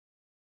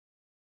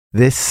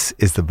This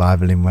is the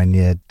Bible in 1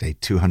 year, day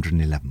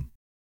 211.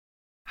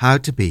 How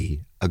to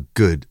be a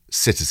good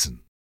citizen.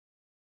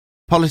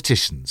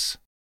 Politicians,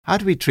 how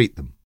do we treat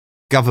them?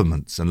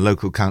 Governments and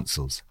local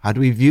councils, how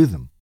do we view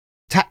them?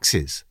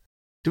 Taxes,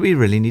 do we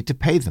really need to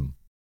pay them?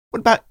 What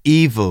about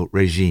evil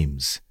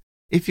regimes?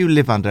 If you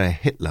live under a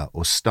Hitler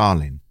or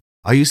Stalin,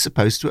 are you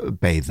supposed to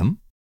obey them?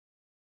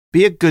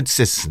 Be a good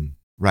citizen,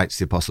 writes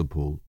the Apostle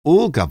Paul.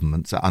 All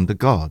governments are under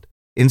God.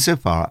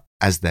 Insofar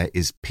as there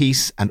is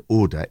peace and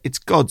order, it's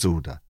God's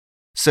order.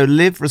 So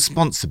live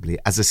responsibly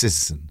as a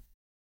citizen.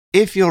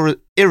 If you're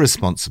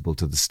irresponsible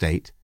to the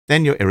state,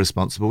 then you're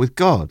irresponsible with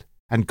God,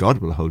 and God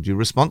will hold you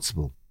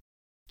responsible.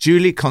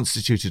 Duly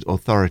constituted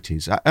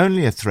authorities are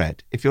only a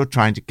threat if you're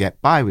trying to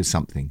get by with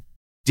something.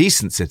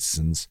 Decent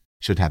citizens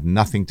should have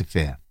nothing to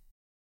fear.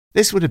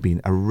 This would have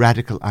been a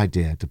radical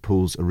idea to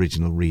Paul's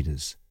original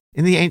readers.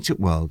 In the ancient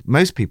world,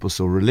 most people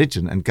saw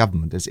religion and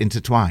government as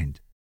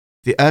intertwined.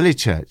 The early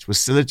church was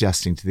still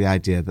adjusting to the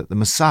idea that the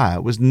Messiah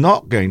was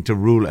not going to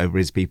rule over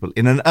his people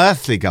in an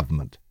earthly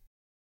government.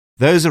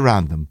 Those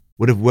around them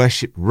would have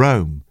worshipped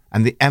Rome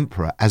and the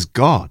emperor as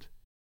God.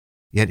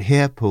 Yet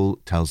here Paul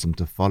tells them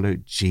to follow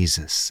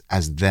Jesus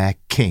as their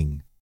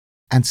king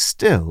and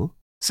still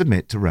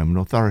submit to Roman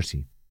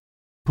authority.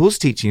 Paul's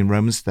teaching in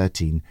Romans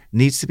 13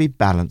 needs to be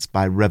balanced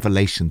by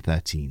Revelation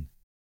 13.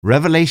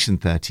 Revelation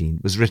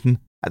 13 was written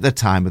at the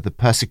time of the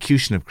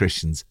persecution of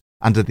Christians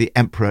under the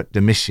Emperor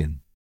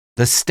Domitian.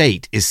 The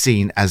state is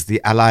seen as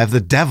the ally of the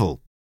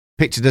devil,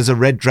 pictured as a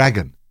red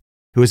dragon,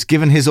 who has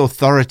given his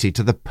authority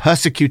to the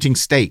persecuting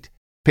state,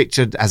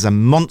 pictured as a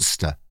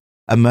monster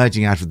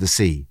emerging out of the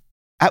sea.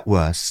 At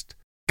worst,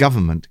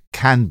 government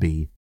can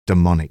be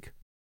demonic.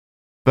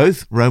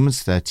 Both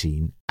Romans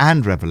 13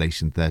 and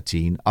Revelation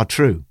 13 are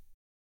true.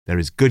 There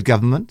is good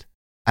government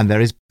and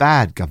there is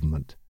bad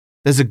government.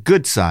 There's a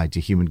good side to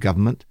human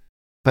government,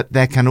 but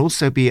there can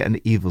also be an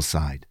evil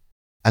side.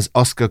 As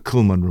Oscar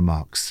Cullmann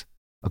remarks,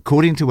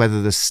 according to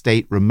whether the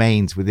state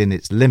remains within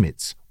its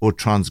limits or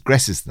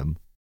transgresses them,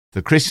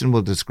 the Christian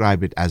will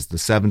describe it as the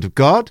servant of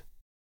God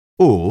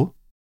or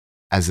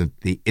as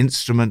the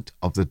instrument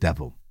of the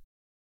devil.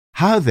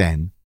 How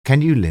then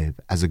can you live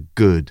as a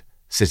good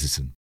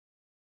citizen?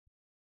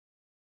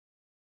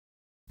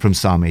 From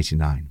Psalm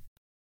 89.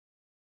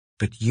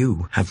 But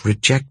you have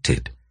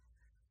rejected.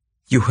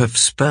 You have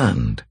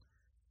spurned.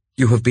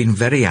 You have been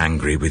very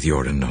angry with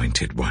your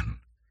anointed one.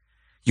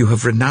 You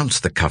have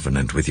renounced the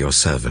covenant with your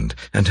servant,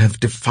 and have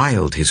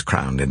defiled his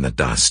crown in the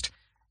dust.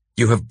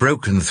 You have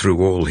broken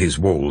through all his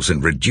walls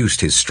and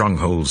reduced his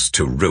strongholds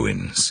to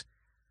ruins.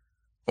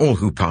 All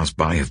who pass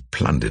by have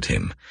plundered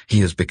him. He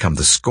has become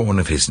the scorn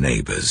of his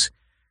neighbors.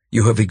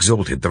 You have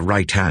exalted the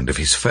right hand of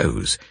his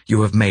foes.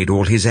 You have made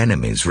all his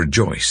enemies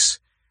rejoice.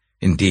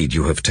 Indeed,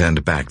 you have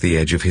turned back the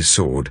edge of his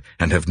sword,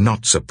 and have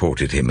not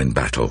supported him in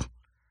battle.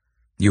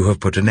 You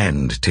have put an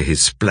end to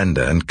his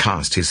splendor and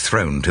cast his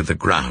throne to the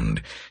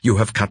ground. You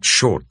have cut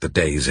short the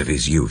days of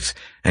his youth,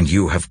 and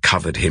you have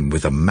covered him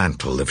with a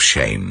mantle of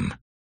shame.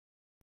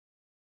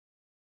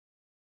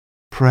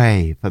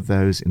 Pray for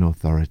those in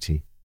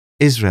authority.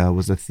 Israel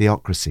was a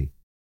theocracy.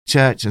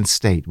 Church and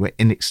state were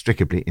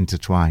inextricably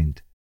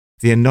intertwined.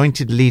 The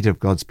anointed leader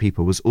of God's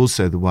people was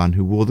also the one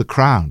who wore the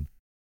crown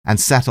and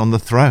sat on the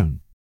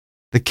throne.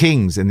 The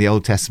kings in the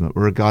Old Testament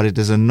were regarded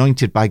as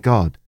anointed by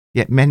God,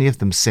 yet many of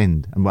them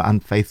sinned and were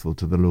unfaithful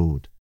to the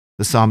Lord.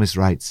 The psalmist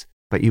writes,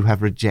 "But you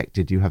have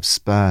rejected, you have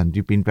spurned,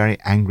 you've been very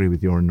angry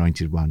with your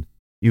anointed one.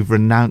 You've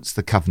renounced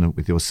the covenant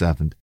with your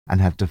servant and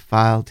have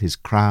defiled his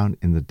crown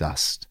in the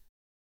dust."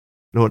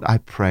 Lord, I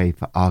pray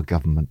for our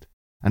government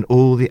and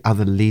all the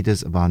other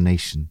leaders of our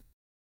nation.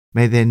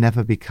 May they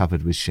never be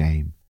covered with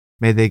shame.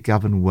 May they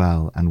govern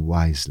well and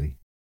wisely.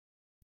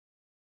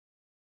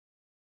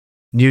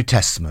 New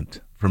Testament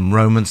from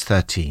Romans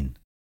 13.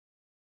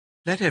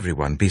 Let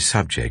everyone be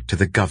subject to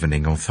the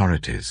governing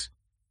authorities,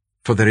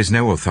 for there is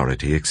no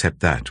authority except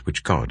that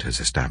which God has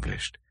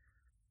established.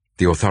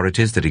 The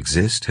authorities that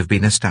exist have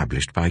been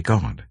established by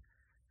God.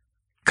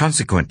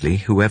 Consequently,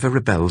 whoever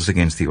rebels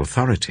against the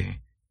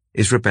authority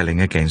is rebelling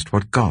against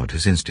what God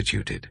has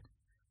instituted,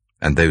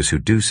 and those who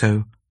do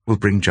so will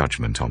bring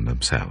judgment on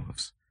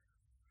themselves.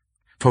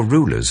 For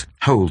rulers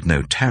hold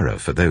no terror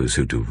for those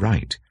who do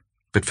right,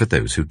 but for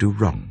those who do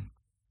wrong.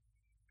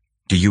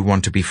 Do you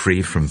want to be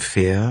free from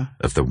fear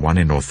of the one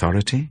in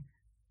authority?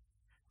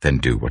 Then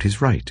do what is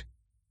right,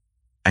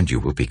 and you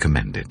will be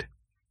commended.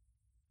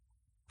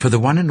 For the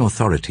one in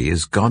authority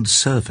is God's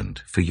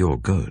servant for your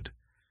good.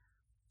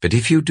 But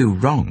if you do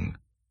wrong,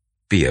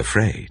 be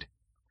afraid,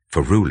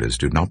 for rulers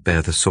do not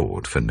bear the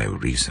sword for no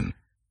reason.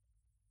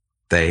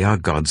 They are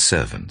God's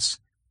servants,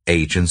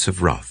 agents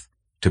of wrath,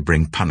 to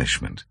bring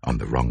punishment on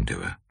the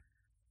wrongdoer.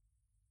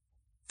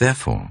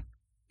 Therefore,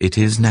 it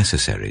is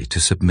necessary to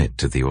submit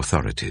to the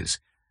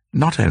authorities,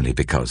 not only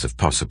because of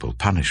possible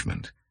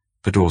punishment,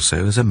 but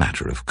also as a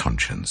matter of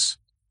conscience.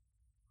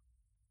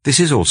 This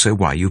is also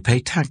why you pay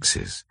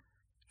taxes,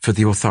 for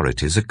the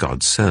authorities are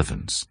God's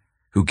servants,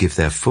 who give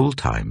their full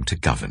time to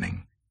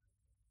governing.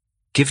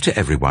 Give to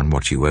everyone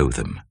what you owe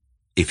them.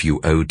 If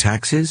you owe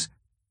taxes,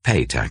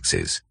 pay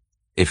taxes.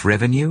 If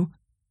revenue,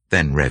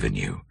 then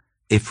revenue.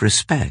 If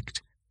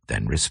respect,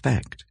 then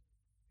respect.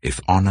 If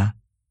honor,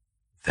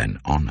 then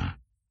honor.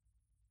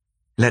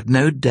 Let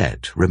no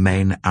debt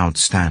remain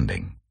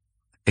outstanding,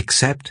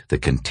 except the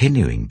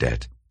continuing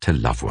debt to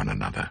love one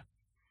another.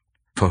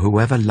 For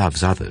whoever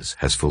loves others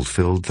has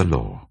fulfilled the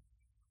law.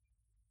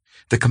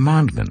 The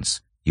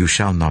commandments, you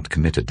shall not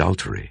commit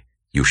adultery,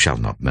 you shall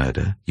not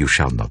murder, you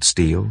shall not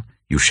steal,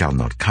 you shall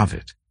not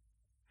covet,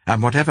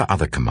 and whatever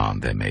other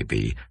command there may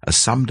be, are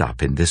summed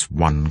up in this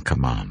one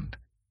command.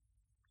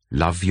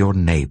 Love your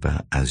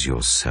neighbor as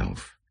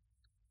yourself.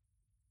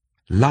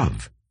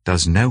 Love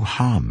does no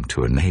harm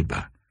to a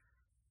neighbor.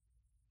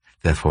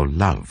 Therefore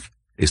love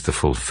is the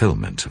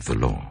fulfillment of the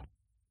law.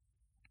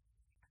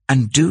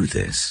 And do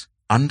this,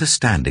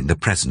 understanding the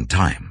present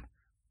time.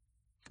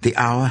 The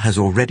hour has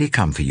already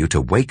come for you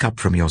to wake up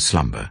from your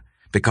slumber,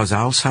 because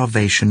our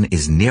salvation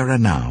is nearer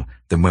now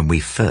than when we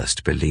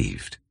first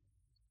believed.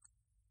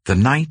 The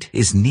night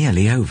is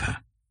nearly over,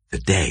 the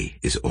day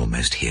is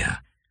almost here.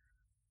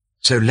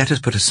 So let us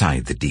put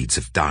aside the deeds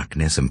of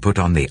darkness and put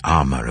on the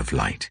armor of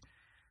light.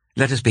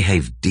 Let us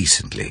behave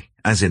decently,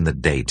 as in the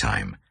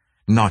daytime,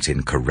 not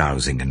in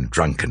carousing and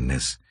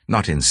drunkenness,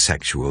 not in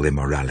sexual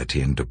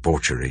immorality and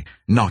debauchery,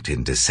 not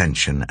in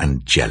dissension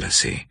and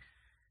jealousy.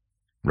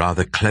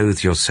 Rather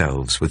clothe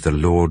yourselves with the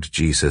Lord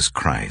Jesus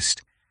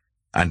Christ,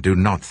 and do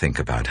not think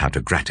about how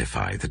to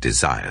gratify the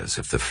desires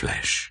of the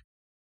flesh.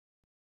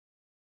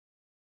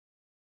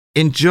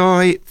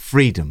 Enjoy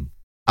freedom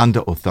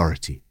under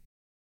authority.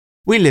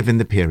 We live in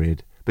the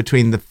period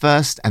between the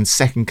first and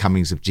second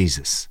comings of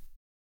Jesus.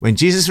 When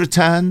Jesus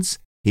returns,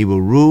 he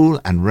will rule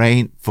and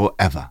reign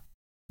forever.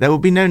 There will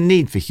be no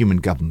need for human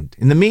government.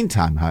 In the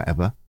meantime,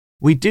 however,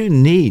 we do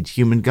need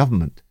human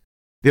government.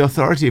 The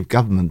authority of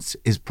governments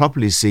is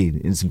properly seen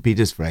in St.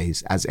 Peter's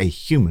phrase as a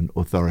human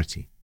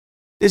authority.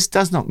 This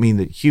does not mean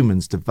that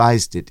humans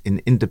devised it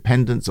in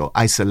independence or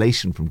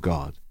isolation from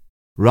God.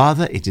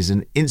 Rather, it is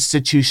an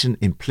institution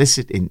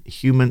implicit in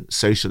human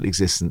social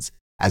existence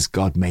as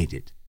God made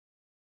it.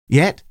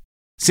 Yet,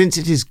 since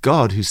it is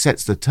God who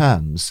sets the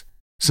terms,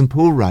 St.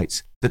 Paul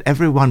writes that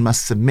everyone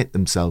must submit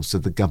themselves to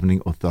the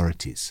governing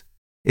authorities.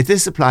 If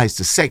this applies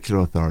to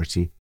secular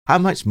authority, how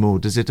much more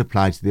does it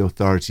apply to the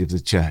authority of the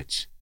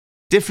church?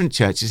 Different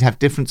churches have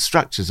different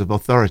structures of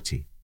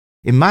authority.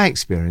 In my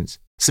experience,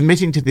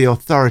 submitting to the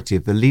authority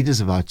of the leaders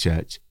of our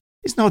church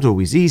is not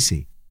always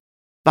easy,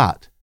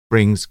 but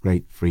brings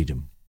great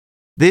freedom.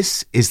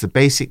 This is the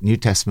basic New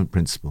Testament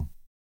principle.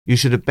 You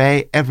should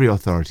obey every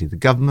authority, the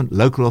government,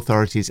 local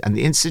authorities, and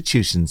the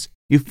institutions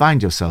you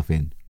find yourself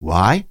in.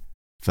 Why?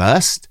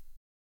 First,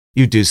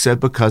 you do so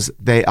because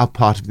they are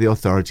part of the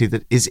authority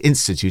that is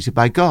instituted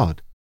by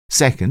God.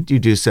 Second, you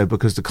do so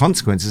because the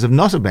consequences of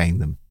not obeying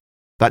them.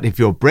 But if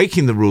you're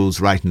breaking the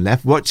rules right and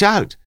left, watch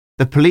out.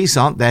 The police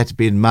aren't there to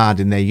be admired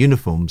in their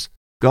uniforms.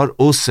 God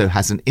also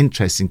has an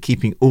interest in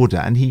keeping order,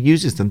 and he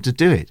uses them to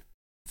do it.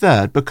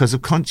 Third, because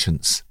of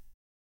conscience.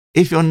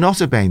 If you're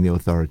not obeying the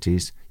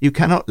authorities, you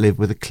cannot live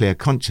with a clear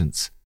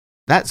conscience.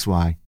 That's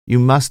why you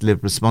must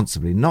live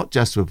responsibly, not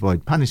just to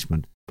avoid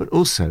punishment, but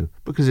also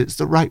because it's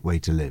the right way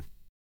to live.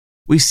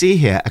 We see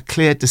here a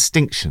clear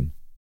distinction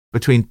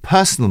between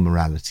personal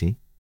morality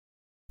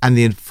and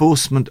the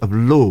enforcement of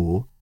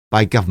law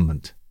by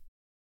government.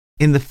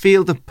 In the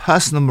field of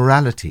personal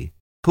morality,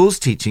 Paul's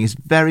teaching is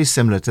very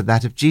similar to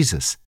that of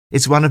Jesus.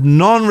 It's one of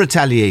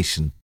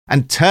non-retaliation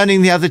and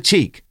turning the other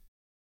cheek.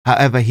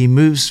 However, he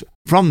moves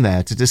from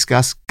there to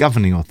discuss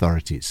governing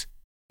authorities.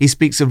 He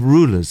speaks of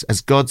rulers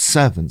as God's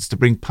servants to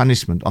bring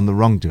punishment on the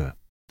wrongdoer.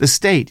 The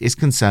state is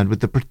concerned with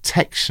the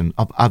protection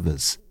of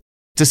others.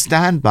 To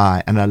stand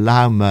by and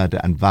allow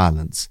murder and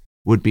violence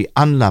would be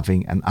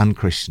unloving and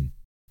unchristian.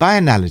 By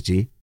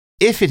analogy,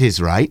 if it is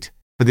right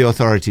for the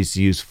authorities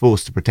to use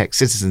force to protect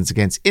citizens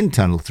against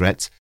internal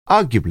threats,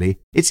 arguably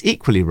it's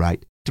equally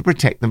right to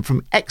protect them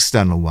from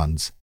external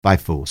ones by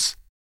force,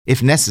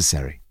 if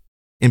necessary.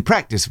 In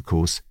practice, of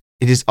course,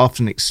 it is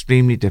often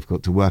extremely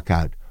difficult to work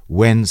out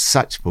when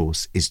such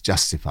force is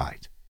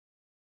justified.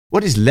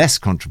 What is less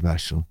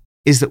controversial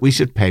is that we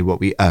should pay what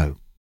we owe.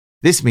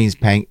 This means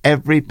paying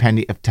every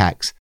penny of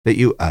tax that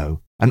you owe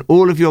and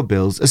all of your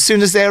bills as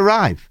soon as they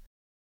arrive.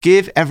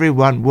 Give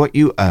everyone what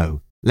you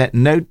owe. Let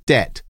no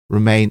debt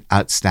remain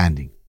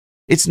outstanding.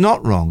 It's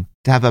not wrong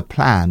to have a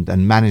planned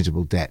and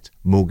manageable debt,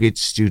 mortgage,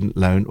 student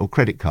loan, or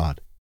credit card.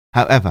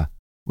 However,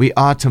 we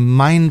are to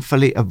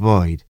mindfully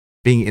avoid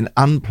being in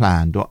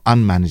unplanned or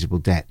unmanageable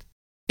debt.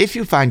 If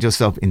you find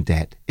yourself in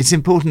debt, it's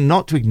important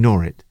not to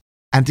ignore it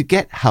and to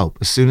get help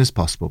as soon as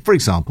possible, for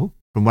example,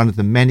 from one of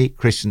the many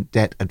Christian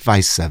debt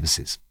advice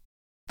services.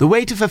 The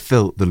way to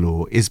fulfill the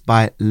law is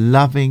by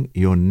loving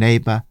your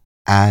neighbor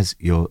as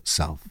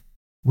yourself.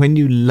 When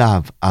you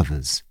love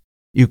others,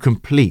 you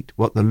complete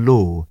what the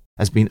law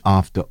has been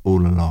after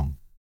all along.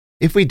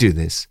 If we do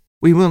this,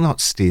 we will not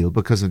steal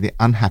because of the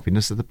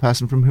unhappiness of the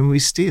person from whom we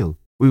steal.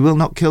 We will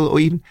not kill or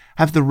even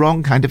have the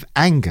wrong kind of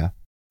anger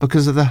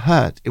because of the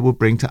hurt it will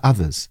bring to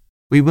others.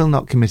 We will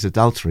not commit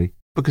adultery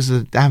because of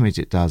the damage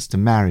it does to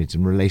marriage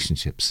and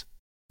relationships.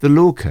 The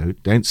law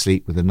code: don't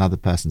sleep with another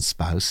person's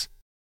spouse,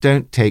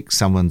 don't take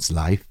someone's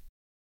life,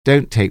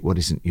 don't take what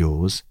isn't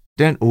yours,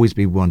 don't always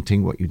be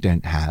wanting what you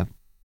don't have,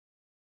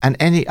 and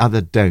any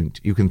other don't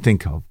you can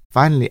think of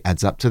finally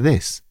adds up to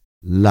this: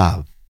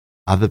 love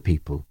other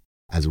people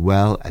as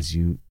well as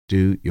you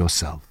do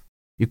yourself.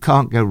 You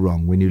can't go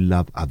wrong when you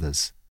love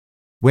others.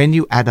 When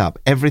you add up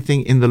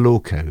everything in the law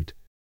code,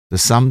 the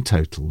sum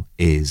total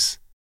is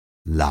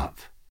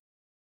love.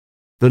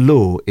 The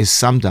law is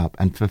summed up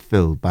and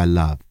fulfilled by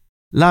love.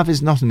 Love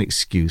is not an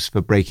excuse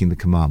for breaking the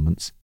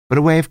commandments, but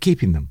a way of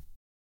keeping them.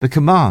 The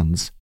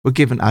commands were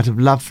given out of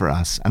love for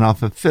us and are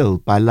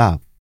fulfilled by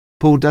love.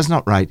 Paul does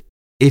not write,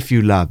 if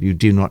you love, you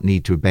do not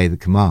need to obey the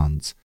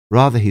commands.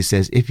 Rather, he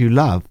says, if you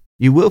love,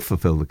 you will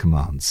fulfill the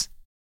commands.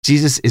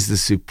 Jesus is the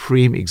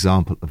supreme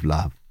example of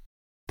love.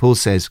 Paul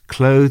says,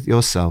 clothe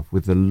yourself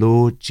with the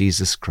Lord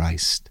Jesus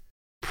Christ.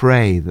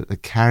 Pray that the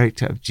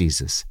character of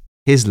Jesus,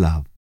 his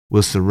love,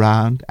 will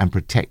surround and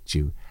protect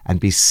you and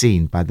be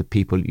seen by the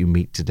people you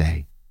meet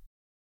today.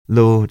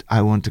 Lord,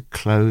 I want to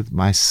clothe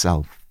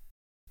myself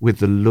with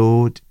the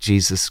Lord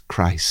Jesus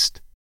Christ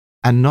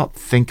and not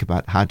think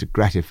about how to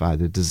gratify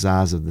the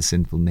desires of the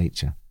sinful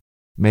nature.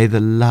 May the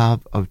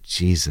love of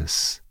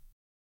Jesus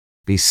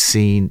be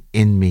seen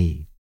in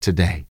me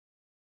today.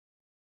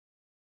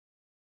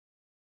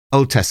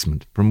 Old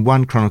Testament, from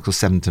 1 Chronicles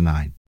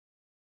 7-9.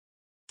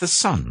 The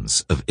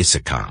sons of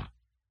Issachar: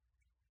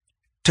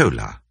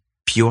 Tola,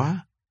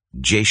 Puah,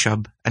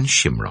 Jashub, and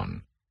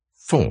Shimron,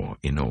 4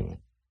 in all.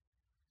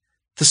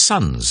 The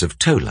sons of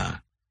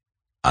Tola: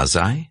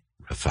 Azai,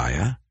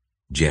 Raphiah,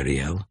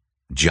 Jeriel,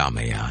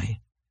 Jarmeai,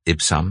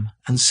 Ibsam,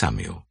 and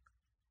Samuel,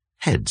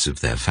 heads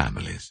of their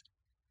families.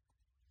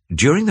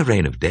 During the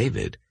reign of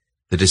David,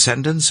 the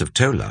descendants of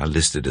Tola,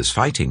 listed as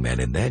fighting men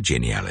in their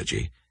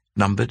genealogy,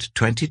 numbered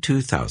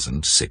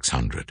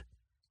 22,600.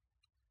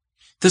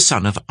 The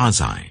son of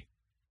Azai: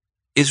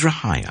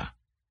 Izrahiah.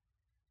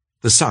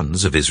 The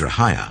sons of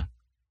Izrahiah: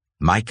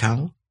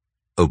 Michael,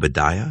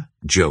 Obadiah,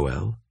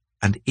 Joel,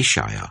 and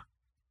Ishiah.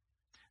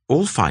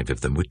 All 5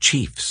 of them were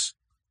chiefs.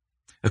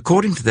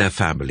 According to their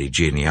family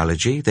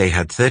genealogy, they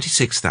had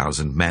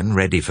 36,000 men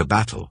ready for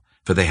battle,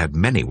 for they had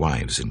many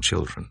wives and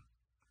children.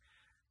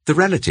 The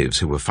relatives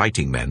who were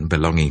fighting men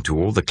belonging to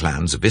all the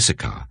clans of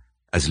Issachar,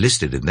 as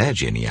listed in their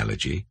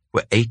genealogy,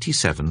 were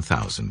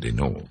 87,000 in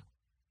all.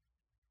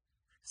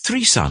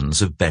 3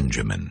 sons of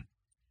Benjamin: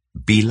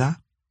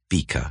 Bela,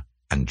 Becher,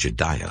 and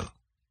Jediel.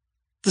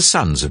 The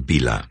sons of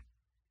Bela: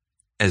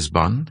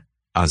 Esbon,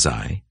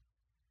 Azai,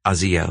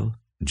 Aziel,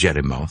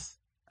 Jerimoth,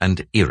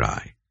 and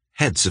Eri,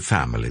 heads of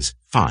families,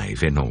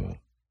 5 in all.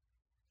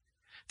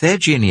 Their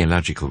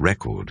genealogical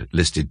record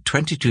listed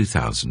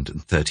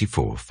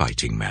 22,034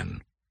 fighting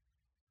men.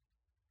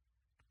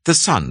 The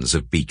sons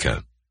of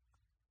Becher: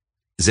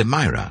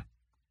 Zemira,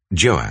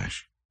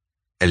 Joash,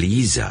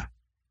 Eliezer,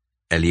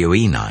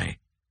 Elioenai,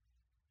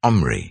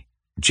 Omri,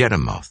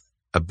 Jeremoth,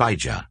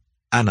 Abijah,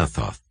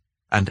 Anathoth,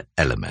 and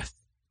Elameth.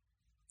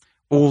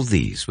 All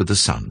these were the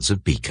sons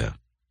of Becher.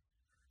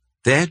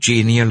 Their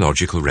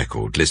genealogical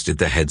record listed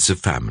the heads of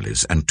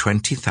families and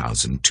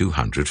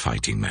 20,200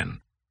 fighting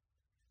men.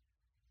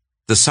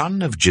 The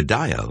son of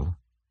Jediel: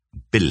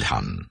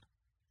 Bilhan.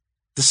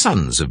 The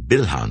sons of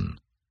Bilhan: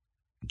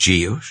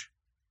 Jeush,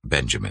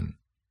 Benjamin,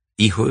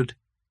 Ehud,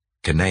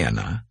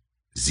 Kenaanah,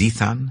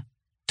 Zethan,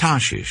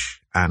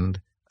 Tarshish,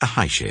 and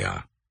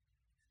Ahishaah.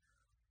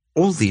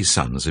 All these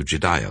sons of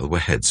Jediel were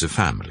heads of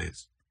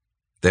families.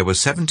 There were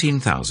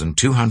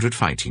 17,200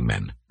 fighting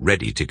men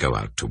ready to go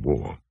out to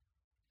war.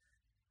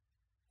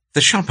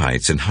 The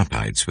Shophites and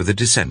Huppites were the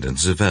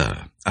descendants of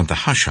and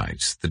the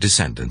Hushites the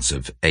descendants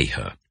of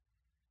Aher.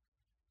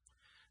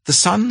 The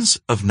sons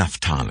of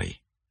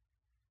Naphtali: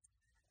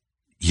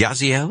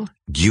 Yaziel,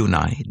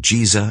 Gunai,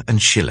 Jezer, and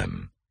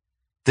Shillem,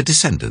 the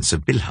descendants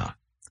of Bilhah.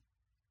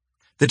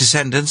 The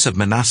descendants of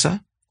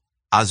Manasseh: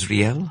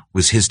 Azriel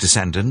was his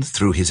descendant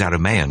through his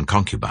Aramean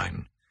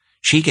concubine.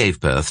 She gave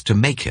birth to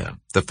Machir,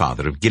 the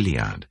father of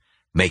Gilead.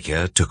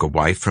 Machir took a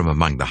wife from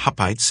among the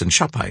Huppites and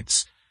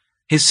Shophites.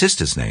 His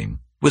sister's name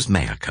was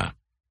Maacah.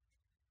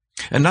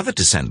 Another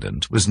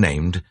descendant was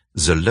named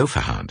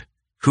Zelophehad,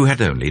 who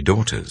had only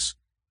daughters.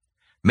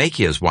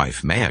 Machir's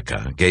wife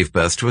Maacah gave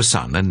birth to a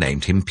son and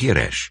named him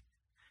Peresh.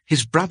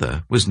 His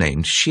brother was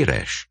named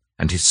Sheresh,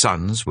 and his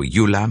sons were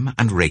Ulam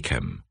and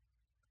Rakem.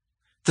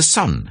 The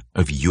son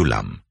of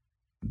Ulam: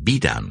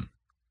 Bedan.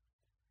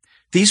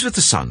 These were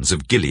the sons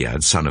of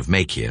Gilead, son of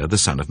Machir, the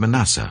son of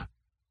Manasseh.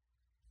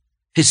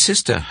 His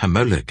sister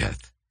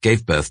Hammoleketh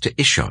gave birth to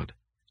Ishod,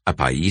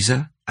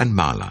 Abiezer, and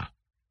Mahlah.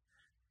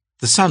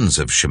 The sons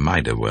of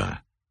Shemida were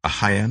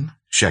Ahian,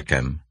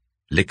 Shechem,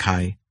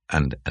 Likhai,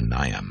 and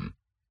Aniam.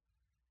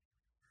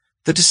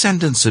 The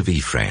descendants of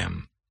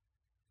Ephraim: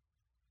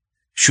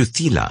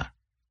 Shuthelah,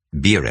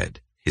 Bered,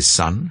 his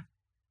son,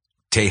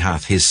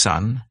 Tehath his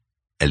son,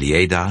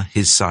 Eliada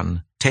his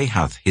son,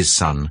 Tehath his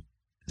son,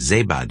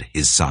 Zabad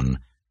his son,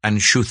 and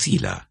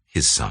Shuthelah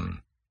his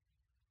son.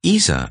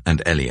 Ezer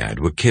and Eliad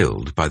were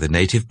killed by the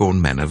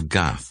native-born men of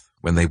Gath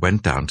when they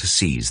went down to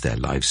seize their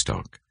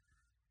livestock.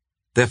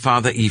 Their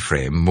father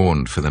Ephraim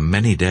mourned for them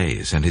many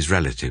days, and his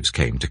relatives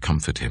came to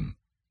comfort him.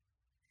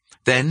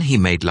 Then he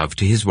made love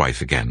to his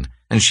wife again,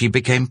 and she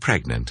became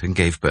pregnant and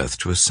gave birth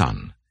to a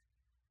son.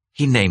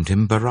 He named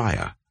him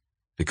Beriah,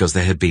 because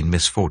there had been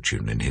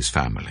misfortune in his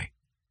family.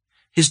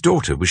 His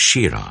daughter was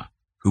Shirah,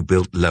 who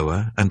built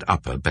Lower and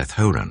Upper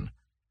Beth-horon,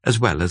 as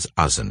well as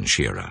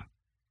Uzzen-Shirah.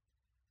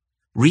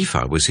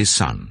 Repha was his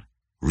son,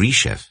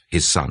 Resheph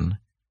his son,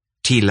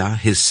 Telah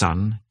his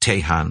son,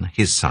 Tahan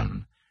his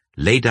son,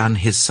 Ladan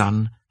his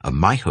son,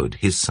 Ammihud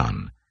his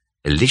son,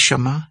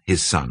 Elishama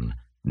his son,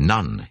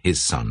 Nun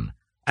his son,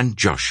 and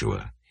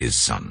Joshua his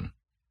son.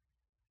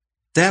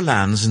 Their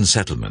lands and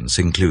settlements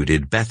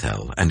included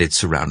Bethel and its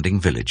surrounding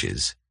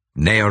villages,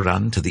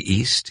 Neoran to the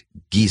east,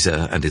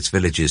 Gezer and its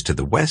villages to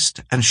the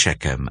west, and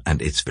Shechem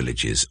and its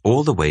villages,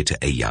 all the way to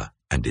Ayyah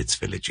and its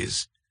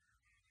villages.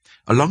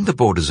 Along the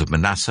borders of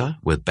Manasseh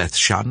were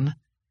Beth-shan,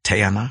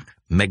 Taanach,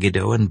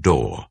 Megiddo, and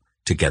Dor,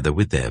 together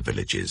with their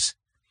villages.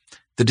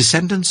 The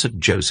descendants of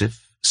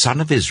Joseph,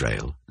 son of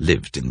Israel,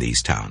 lived in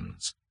these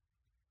towns.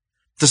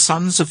 The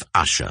sons of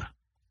Asher: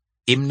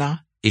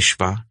 Imnah,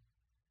 Ishva,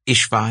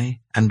 Ishvai,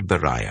 and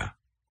Beriah.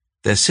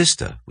 Their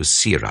sister was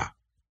Sirah.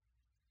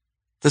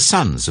 The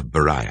sons of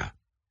Beriah: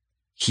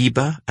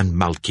 Heber and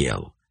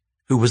Malkiel,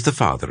 who was the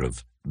father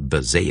of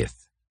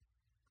Bezaeth.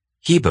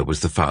 Heber was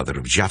the father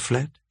of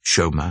Japhlet,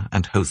 Shomer,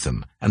 and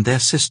Hotham, and their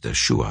sister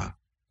Shua.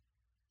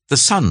 The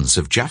sons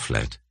of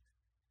Japhlet: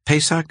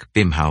 Pesach,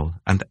 Bimhal,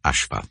 and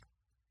Ashvath.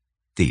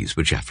 These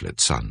were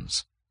Japhlet's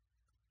sons.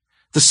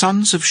 The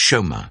sons of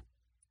Shomer: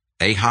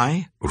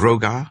 Ahai,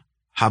 Rogar,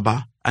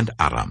 Haba, and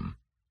Aram.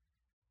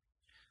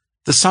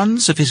 The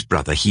sons of his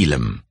brother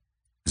Helam: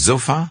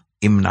 Zophah,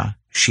 Imnah,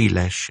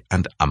 Shelesh,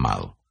 and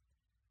Amal.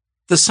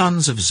 The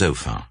sons of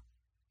Zophah: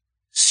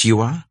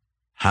 Sua,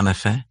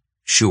 Hanapheh,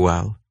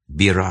 Shual,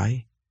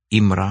 Birai,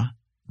 Imrah,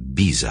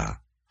 Biza,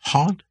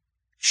 Hod,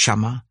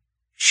 Shammah,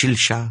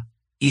 Shilsha,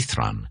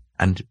 Ithran,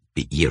 and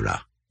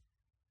Beerah.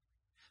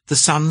 The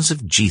sons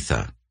of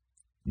Jether: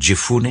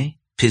 Jephuneh,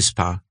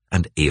 Pispa,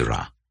 and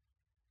Erah.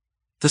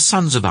 The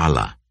sons of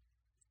Allah: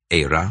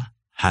 Erah,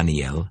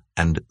 Haniel,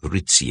 and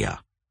Ritzia.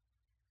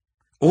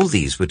 All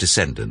these were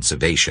descendants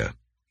of Asher,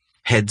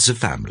 heads of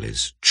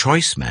families,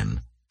 choice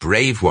men,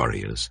 brave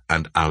warriors,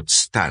 and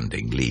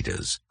outstanding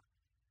leaders.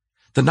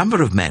 The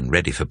number of men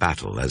ready for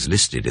battle, as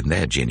listed in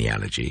their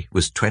genealogy,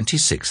 was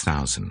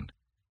 26,000.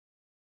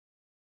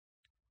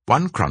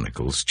 1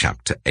 Chronicles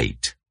chapter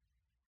 8.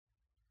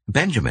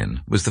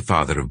 Benjamin was the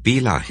father of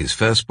Bela his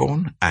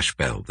firstborn,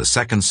 Ashbel the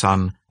second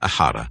son,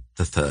 Ahara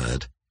the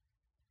third,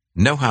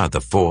 Noah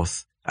the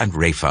fourth, and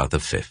Rapha the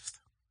fifth.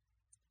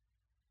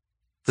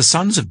 The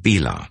sons of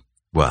Bela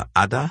were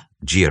Ada,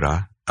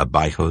 Jirah,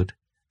 Abihud,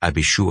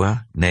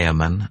 Abishua,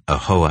 Naaman,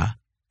 Ahoah,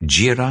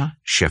 Jirah,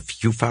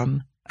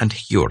 Shephufan, and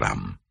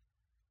Huram.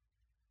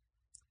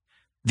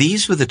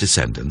 These were the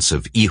descendants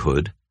of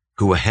Ehud,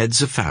 who were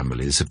heads of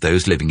families of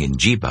those living in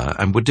Geba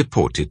and were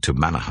deported to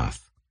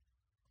Manahath.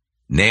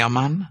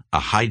 Naaman,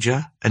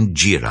 Ahijah, and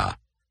Jirah,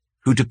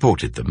 who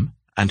deported them,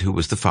 and who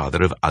was the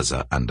father of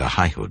Uzzah and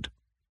Ahihud.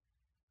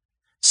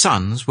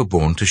 Sons were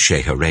born to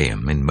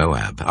Sheharaim in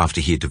Moab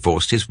after he had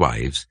divorced his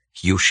wives,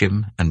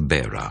 Hushim and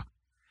Berah.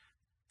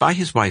 By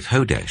his wife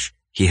Hodesh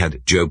he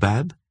had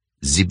Jobab,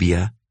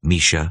 Zibiah,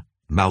 Misha,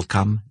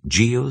 Malcham,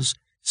 Jeuz,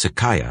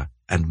 Sekiah,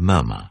 and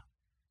Mirmah.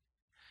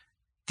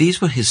 These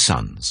were his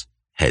sons,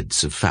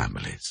 heads of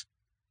families.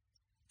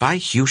 By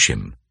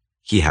Hushim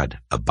he had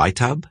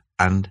Abitub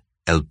and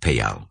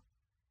Elpaal.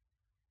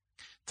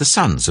 The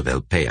sons of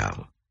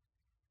Elpaal: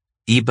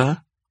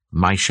 Eber,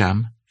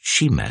 Misham,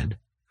 Shemed,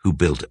 who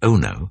built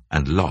Ono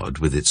and Lod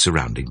with its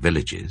surrounding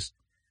villages,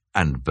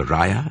 and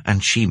Beriah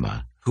and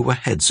Shema, who were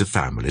heads of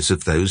families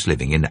of those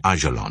living in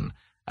Ajalon,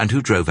 and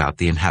who drove out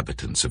the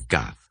inhabitants of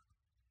Gath.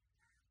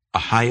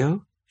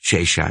 Ahio,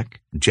 Sheshach,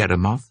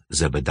 Jeremoth,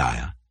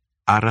 Zebediah,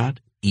 Arad,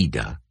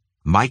 Ida,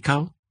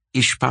 Michael,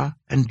 Ishpa,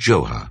 and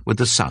Joha were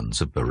the sons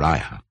of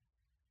Beriah.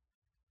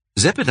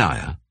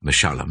 Zebediah,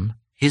 Meshullam,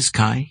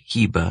 Hizkai,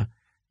 Heber,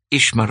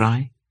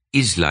 Ishmerai,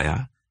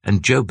 Isliah,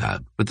 and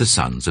Jobab were the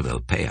sons of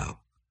Elpaal.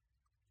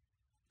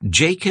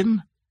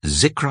 Jachim,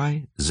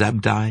 Zichri,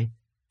 Zabdi,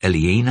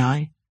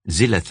 Elienai,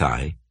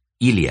 Zilethai,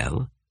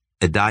 Eliel,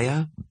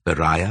 Ediah,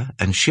 Beriah,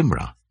 and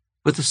Shimrath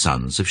were the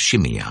sons of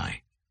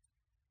Shimei.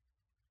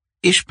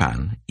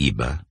 Ishpan,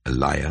 Eber,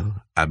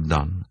 Eliel,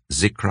 Abdon,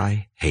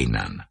 Zichri,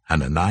 Hanan,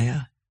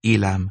 Hananiah,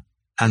 Elam,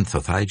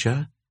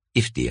 Anthothijah,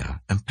 Ifdiah,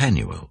 and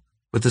Penuel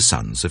were the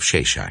sons of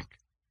Sheshach.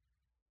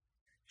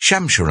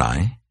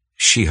 Shamsherai,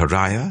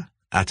 Shehariah,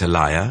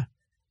 Ataliah,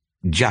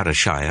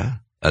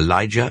 Jarashiah,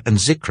 Elijah, and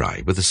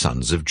Zichri were the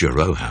sons of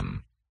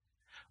Jeroham.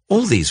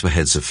 All these were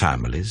heads of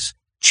families,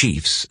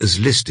 chiefs as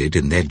listed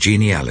in their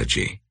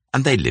genealogy,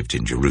 and they lived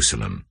in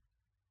Jerusalem.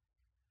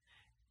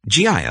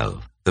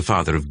 Jeiel, the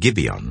father of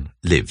Gibeon,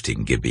 lived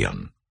in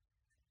Gibeon.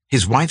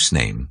 His wife's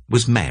name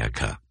was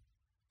Maacah,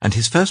 and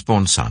his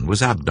firstborn son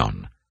was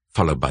Abdon,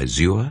 followed by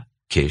Zur,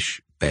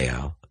 Kish,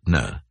 Baal,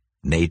 Ner,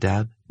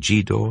 Nadab,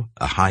 Gedor,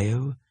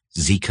 Ahio,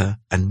 Zekah,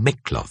 and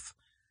Mikloth,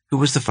 who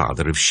was the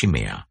father of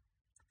Shimeah.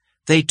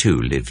 They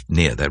too lived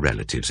near their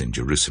relatives in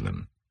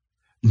Jerusalem.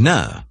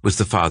 Ner was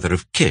the father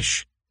of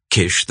Kish,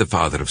 Kish the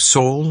father of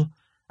Saul,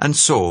 and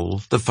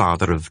Saul the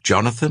father of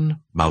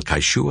Jonathan,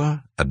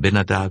 Malchishua,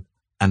 Abinadab,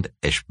 and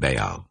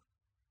Eshbaal.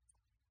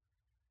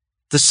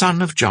 The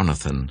son of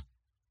Jonathan,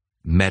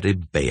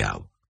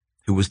 Merib-Baal,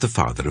 who was the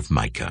father of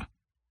Micah.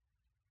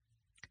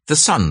 The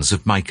sons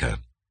of Micah,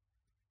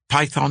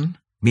 Pithon,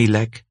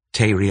 Melech,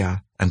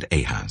 Teriah, and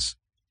Ahaz.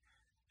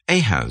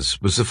 Ahaz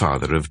was the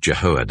father of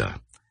Jehoiada.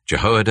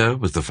 Jehoiada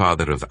was the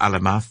father of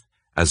Alamath,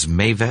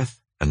 Azmaveth,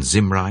 and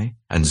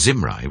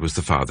Zimri was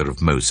the father of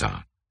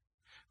Mosa.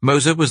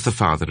 Mosa was the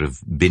father of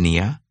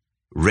Bineah,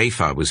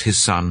 Rapha was his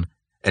son,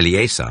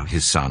 Eleazar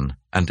his son,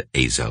 and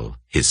Azel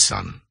his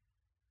son.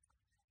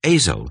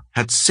 Azel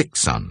had 6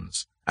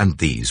 sons, and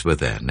these were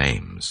their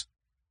names: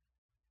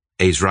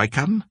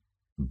 Azrikam,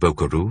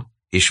 Bokeru,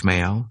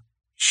 Ishmael,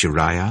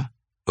 Shariah,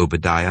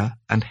 Obadiah,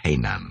 and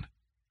Hanan.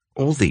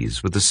 All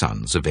these were the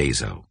sons of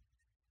Azel.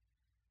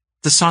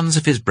 The sons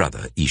of his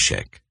brother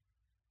Eshek: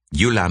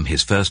 Ulam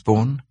his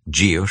firstborn,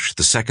 Jeush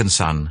the second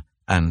son,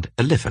 and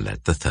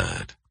Eliphalet the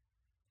third.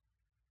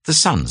 The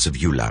sons of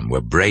Ulam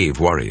were brave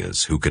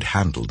warriors who could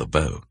handle the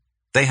bow.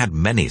 They had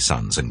many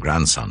sons and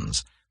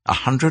grandsons,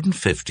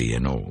 150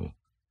 in all.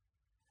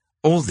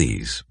 All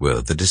these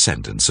were the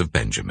descendants of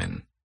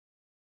Benjamin.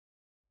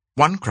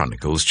 1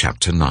 Chronicles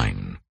chapter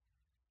 9.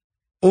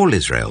 All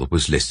Israel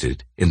was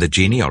listed in the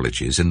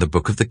genealogies in the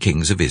book of the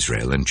kings of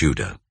Israel and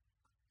Judah.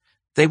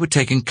 They were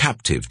taken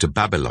captive to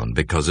Babylon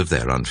because of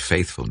their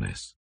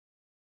unfaithfulness.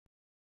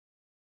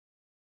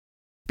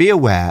 Be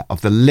aware of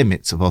the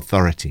limits of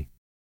authority.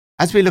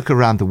 As we look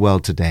around the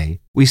world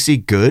today, we see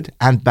good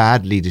and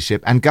bad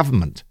leadership and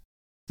government.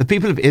 The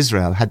people of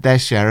Israel had their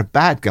share of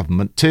bad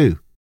government too.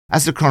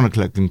 As the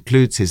chronicler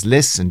concludes his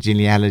lists and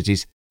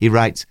genealogies, he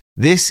writes,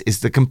 "This is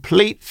the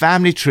complete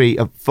family tree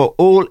for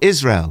all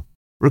Israel,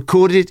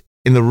 recorded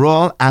in the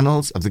royal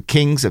annals of the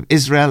kings of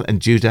Israel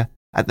and Judah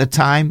at the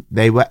time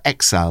they were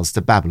exiles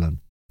to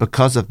Babylon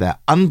because of their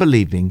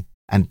unbelieving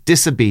and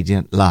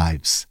disobedient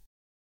lives."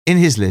 In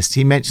his list,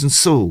 he mentions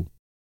Saul,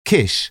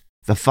 Kish,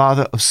 the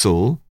father of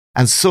Saul,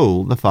 and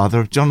Saul, the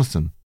father of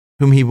Jonathan,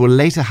 whom he will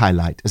later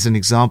highlight as an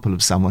example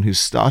of someone who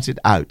started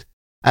out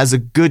as a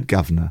good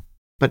governor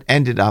but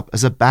ended up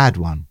as a bad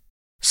one.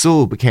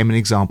 Saul became an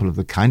example of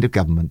the kind of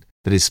government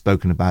that is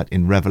spoken about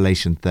in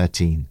Revelation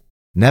 13.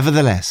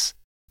 Nevertheless,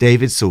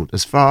 David sought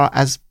as far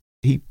as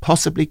he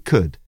possibly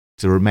could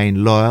to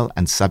remain loyal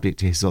and subject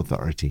to his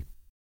authority.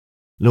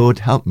 Lord,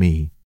 help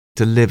me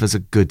to live as a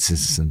good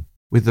citizen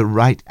with the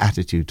right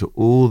attitude to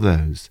all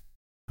those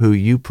who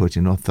you put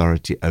in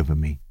authority over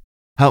me.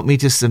 Help me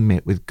to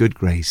submit with good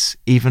grace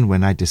even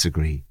when I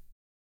disagree.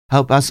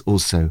 Help us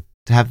also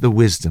to have the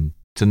wisdom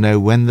to know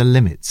when the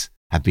limits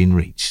have been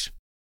reached.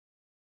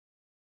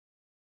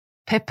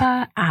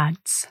 Pippa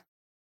adds.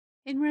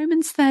 In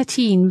Romans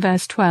 13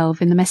 verse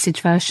 12 in the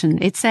Message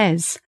version, it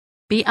says,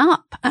 "Be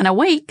up and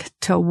awake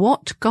to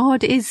what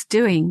God is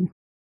doing."